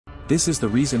This is the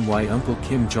reason why Uncle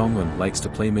Kim Jong-un likes to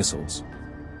play missiles.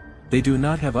 They do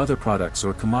not have other products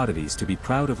or commodities to be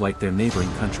proud of like their neighboring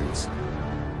countries,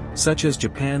 such as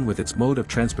Japan with its mode of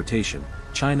transportation,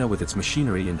 China with its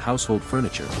machinery and household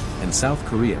furniture, and South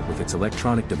Korea with its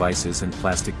electronic devices and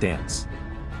plastic dance.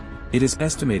 It is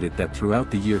estimated that throughout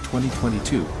the year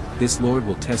 2022, this lord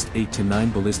will test 8 to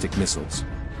 9 ballistic missiles.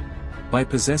 By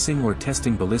possessing or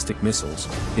testing ballistic missiles,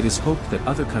 it is hoped that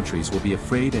other countries will be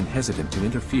afraid and hesitant to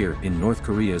interfere in North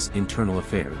Korea's internal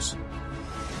affairs,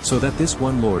 so that this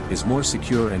one lord is more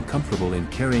secure and comfortable in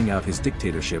carrying out his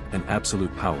dictatorship and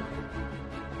absolute power.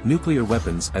 Nuclear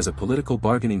weapons as a political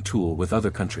bargaining tool with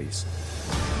other countries.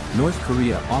 North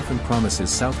Korea often promises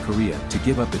South Korea to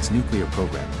give up its nuclear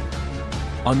program,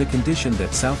 on the condition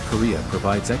that South Korea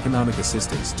provides economic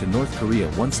assistance to North Korea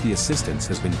once the assistance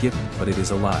has been given, but it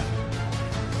is a lie.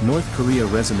 North Korea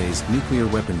resumes nuclear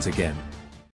weapons again.